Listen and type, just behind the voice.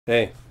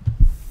Hey,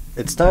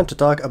 it's time to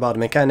talk about a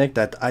mechanic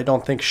that I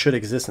don't think should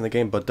exist in the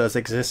game but does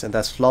exist, and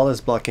that's flawless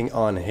blocking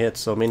on hit.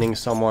 So meaning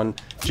someone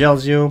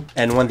jails you,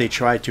 and when they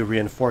try to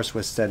reinforce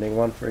with standing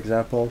one, for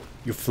example,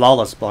 you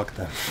flawless block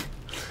them.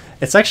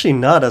 It's actually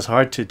not as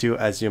hard to do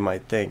as you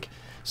might think.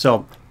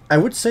 So I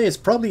would say it's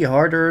probably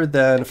harder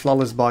than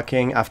flawless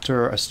blocking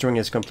after a string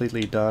is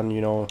completely done, you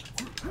know.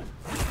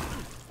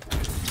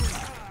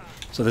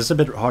 So this is a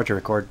bit hard to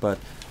record, but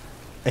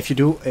if you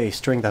do a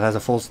string that has a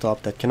full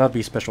stop that cannot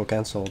be special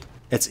cancelled,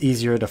 it's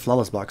easier to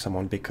flawless block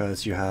someone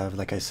because you have,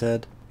 like I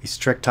said, a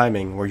strict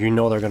timing where you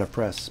know they're going to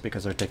press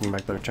because they're taking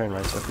back their turn,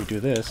 right? So if we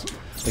do this,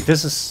 like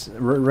this is,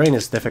 Rain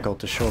is difficult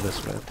to show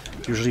this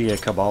with. Usually a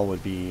Cabal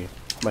would be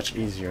much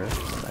easier,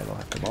 but I don't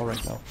have Cabal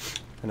right now.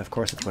 And of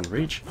course it's when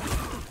reach.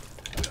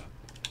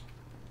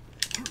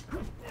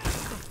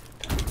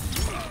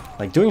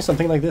 Like doing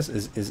something like this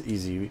is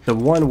easy. The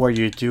one where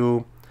you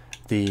do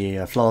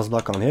the flawless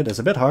block on hit is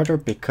a bit harder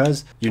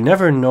because you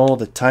never know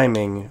the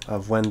timing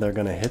of when they're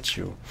gonna hit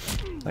you.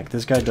 Like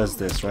this guy does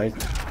this, right?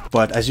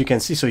 But as you can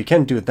see, so he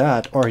can do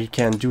that, or he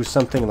can do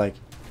something like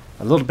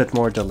a little bit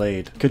more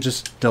delayed. Could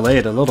just delay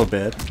it a little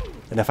bit,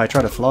 and if I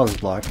try to flawless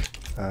block,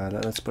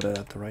 let's put it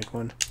at the right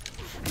one.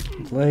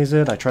 Delays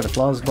it, I try to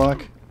flawless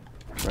block,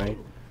 right?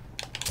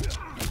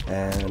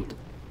 And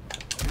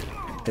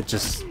it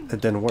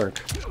didn't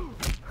work.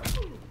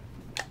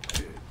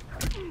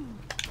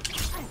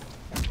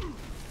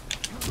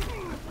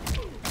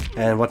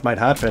 And what might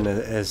happen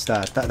is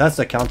that's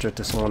the counter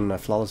to someone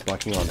flawless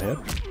blocking on hit,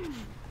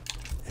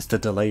 is to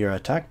delay your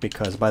attack,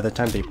 because by the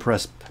time they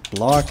press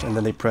block and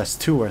then they press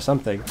 2 or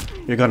something,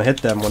 you're gonna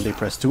hit them when they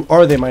press 2,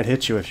 or they might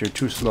hit you if you're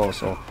too slow,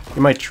 so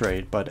you might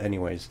trade. But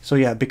anyways, so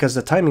yeah, because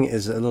the timing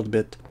is a little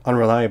bit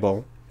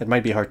unreliable, it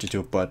might be hard to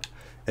do, but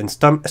in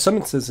some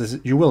instances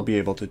you will be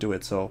able to do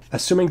it. So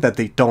assuming that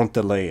they don't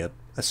delay it,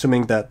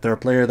 assuming that they're a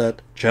player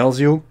that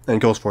jails you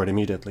and goes for it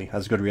immediately,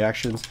 has good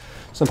reactions,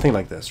 something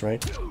like this,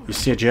 right? You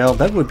see a jail,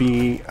 that would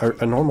be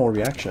a normal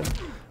reaction.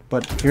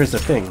 But here's the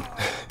thing.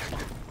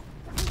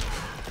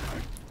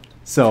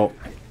 So,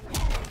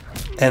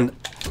 and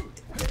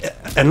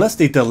unless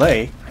they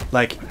delay,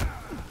 like,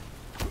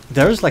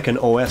 there's like an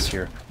OS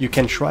here. You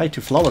can try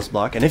to flawless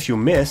block, and if you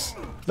miss,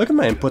 look at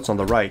my inputs on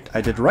the right.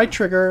 I did right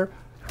trigger,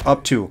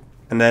 up 2,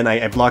 and then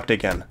I blocked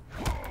again.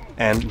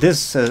 And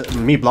this,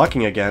 me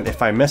blocking again,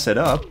 if I mess it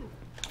up,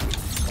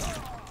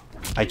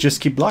 I just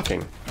keep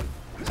blocking.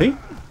 See?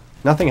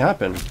 Nothing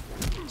happened.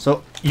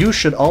 So you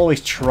should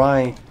always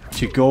try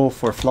to go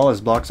for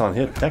flawless blocks on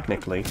hit,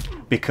 technically,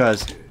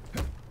 because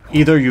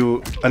either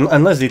you,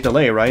 unless they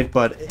delay, right?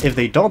 But if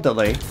they don't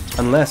delay,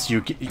 unless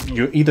you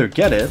either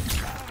get it,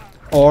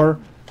 or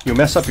you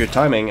mess up your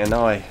timing, and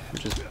now I'm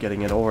just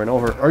getting it over and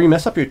over, or you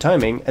mess up your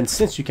timing, and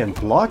since you can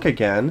block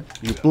again,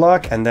 you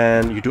block and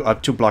then you do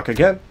up to block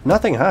again,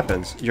 nothing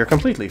happens. You're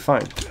completely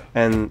fine.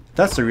 And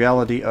that's the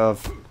reality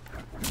of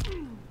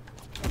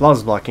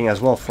flawless blocking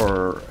as well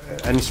for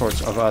any sorts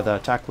of other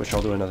attack, which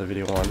I'll do another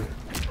video on.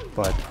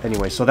 But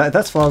anyway, so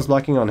that's flawless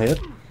blocking on hit.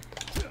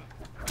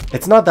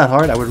 It's not that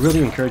hard. I would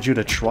really encourage you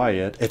to try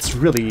it. It's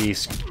really,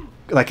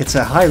 like, it's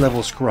a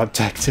high-level scrub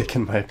tactic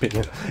in my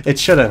opinion. It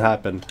shouldn't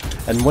happen.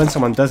 And when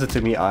someone does it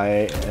to me, I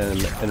am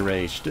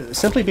enraged.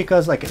 Simply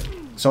because, like,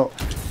 so,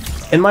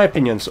 in my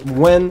opinion, so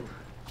when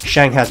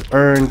Shang has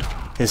earned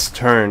his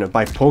turn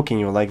by poking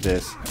you like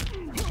this,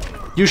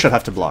 you should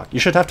have to block. You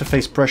should have to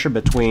face pressure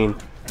between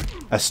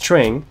a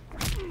string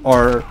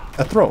or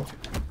a throw.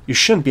 You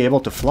shouldn't be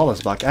able to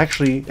flawless block.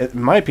 Actually,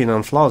 in my opinion,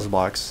 on flawless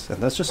blocks,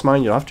 and that's just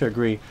mine, you have to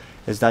agree,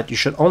 is that you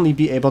should only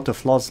be able to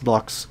flawless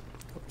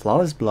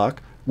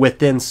block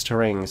within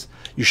strings.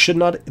 You should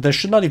not, there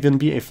should not even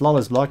be a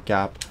flawless block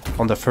gap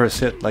on the first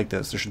hit like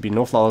this. There should be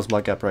no flawless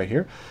block gap right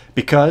here,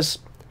 because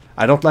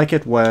I don't like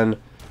it when,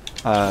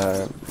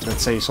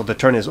 let's say, so the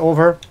turn is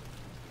over.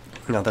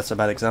 No, that's a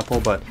bad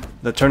example, but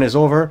the turn is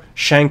over,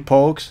 Shank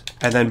pokes,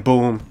 and then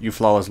boom, you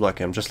flawless block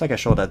him, just like I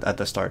showed at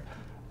the start.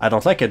 I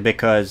don't like it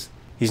because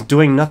he's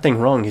doing nothing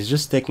wrong, he's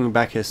just taking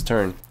back his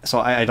turn. So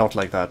I don't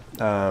like that.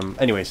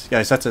 Anyways,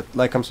 guys, that's it.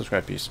 Like, comment,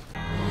 subscribe, peace.